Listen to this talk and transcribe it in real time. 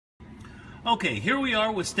Okay, here we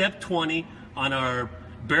are with step 20 on our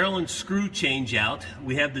barrel and screw change out.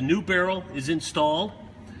 We have the new barrel is installed.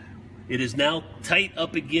 It is now tight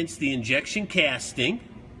up against the injection casting.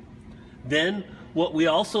 Then what we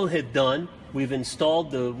also have done, we've reinstalled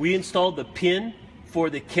the pin for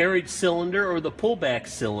the carriage cylinder or the pullback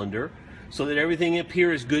cylinder so that everything up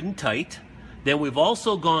here is good and tight. Then we've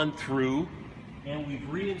also gone through and we've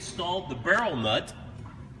reinstalled the barrel nut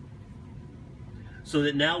so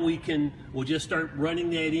that now we'll just start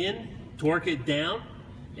running that in, torque it down,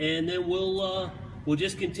 and then we'll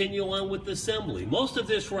just continue on with the assembly. Most of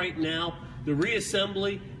this right now, the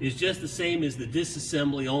reassembly is just the same as the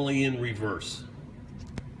disassembly, only in reverse.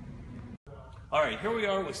 All right, here we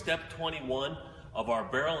are with step 21 of our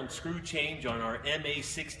barrel and screw change on our MA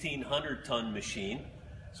 1600 ton machine.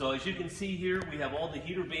 So as you can see here, we have all the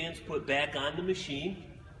heater bands put back on the machine.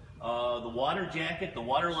 The water jacket, the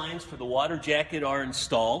water lines for the water jacket are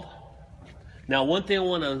installed. Now one thing I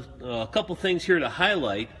want a couple things here to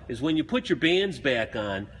highlight is when you put your bands back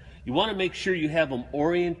on, you want to make sure you have them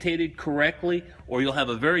orientated correctly, or you'll have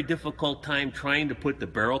a very difficult time trying to put the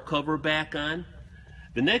barrel cover back on.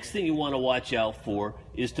 The next thing you want to watch out for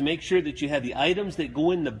is to make sure that you have the items that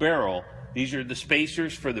go in the barrel. These are the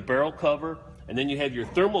spacers for the barrel cover, and then you have your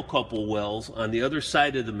thermocouple wells on the other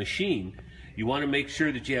side of the machine. You want to make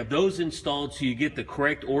sure that you have those installed so you get the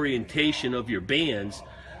correct orientation of your bands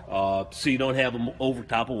so you don't have them over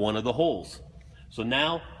top of one of the holes. So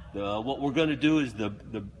now what we're going to do is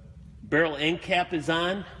the barrel end cap is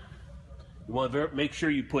on. You want to make sure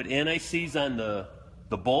you put anti-seize on the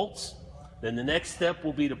bolts. Then the next step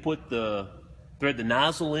will be to thread the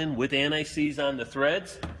nozzle in with anti-seize on the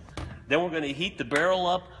threads. Then we're going to heat the barrel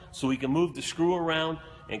up so we can move the screw around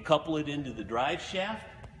and couple it into the drive shaft.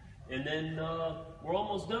 And then we're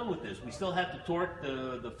almost done with this. We still have to torque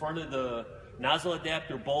the front of the nozzle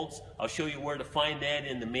adapter bolts. I'll show you where to find that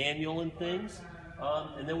in the manual and things.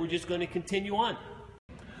 And then we're just going to continue on.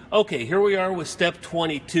 Okay, here we are with step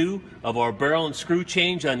 22 of our barrel and screw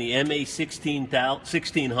change on the MA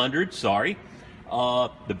 1600. Sorry.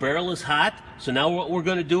 The barrel is hot, so now what we're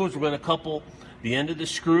going to do is we're going to couple the end of the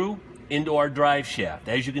screw into our drive shaft.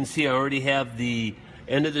 As you can see, I already have the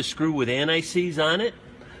end of the screw with anti-seize on it.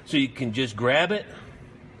 So you can just grab it,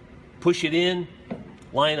 push it in,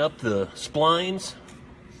 line up the splines,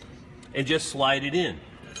 and just slide it in.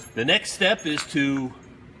 The next step is to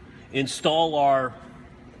install our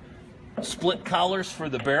split collars for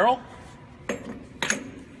the barrel.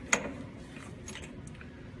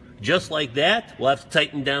 Just like that. We'll have to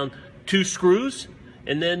tighten down 2 screws,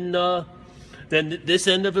 and then this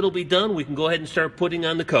end of it will be done. We can go ahead and start putting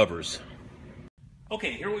on the covers.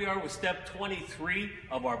 Okay, here we are with step 23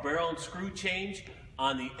 of our barrel and screw change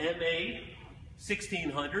on the MA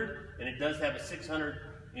 1600, and it does have a 600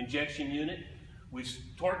 injection unit. We've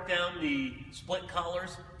torqued down the split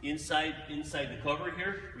collars inside the cover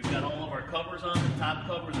here. We've got all of our covers on, the top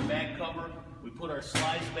cover, the back cover. We put our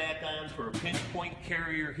slides back on for a pinch point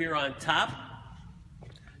carrier here on top.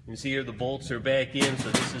 You can see here the bolts are back in, so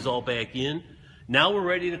this is all back in. Now we're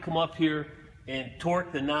ready to come up here and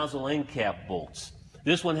torque the nozzle end cap bolts.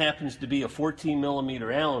 This one happens to be a 14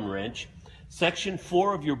 millimeter Allen wrench. Section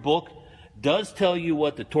 4 of your book does tell you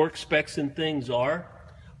what the torque specs and things are,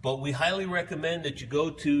 but we highly recommend that you go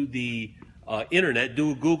to the internet,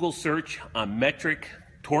 do a Google search on metric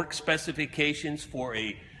torque specifications for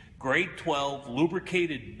a grade 12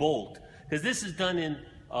 lubricated bolt, because this is done in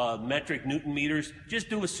metric Newton meters. Just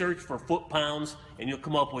do a search for foot-pounds and you'll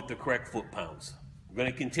come up with the correct foot-pounds. We're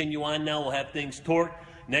going to continue on now. We'll have things torqued.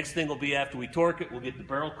 Next thing will be after we torque it, we'll get the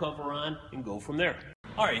barrel cover on and go from there.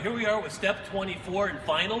 All right, here we are with step 24 and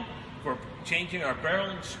final for changing our barrel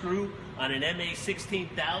and screw on an MA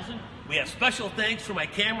 16000. We have special thanks for my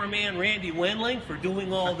cameraman Randy Wendling for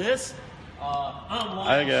doing all this.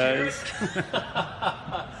 Hi guys.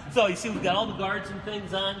 So you see we've got all the guards and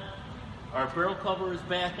things on. Our barrel cover is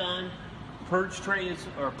back on. Purge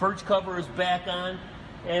cover is back on,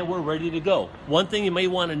 and we're ready to go. One thing you may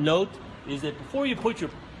want to note is that before you put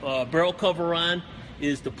your barrel cover on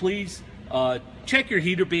is to please check your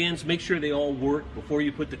heater bands, make sure they all work before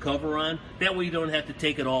you put the cover on. That way you don't have to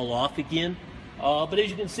take it all off again. But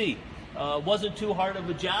as you can see, wasn't too hard of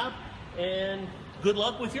a job, and good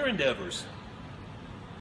luck with your endeavors.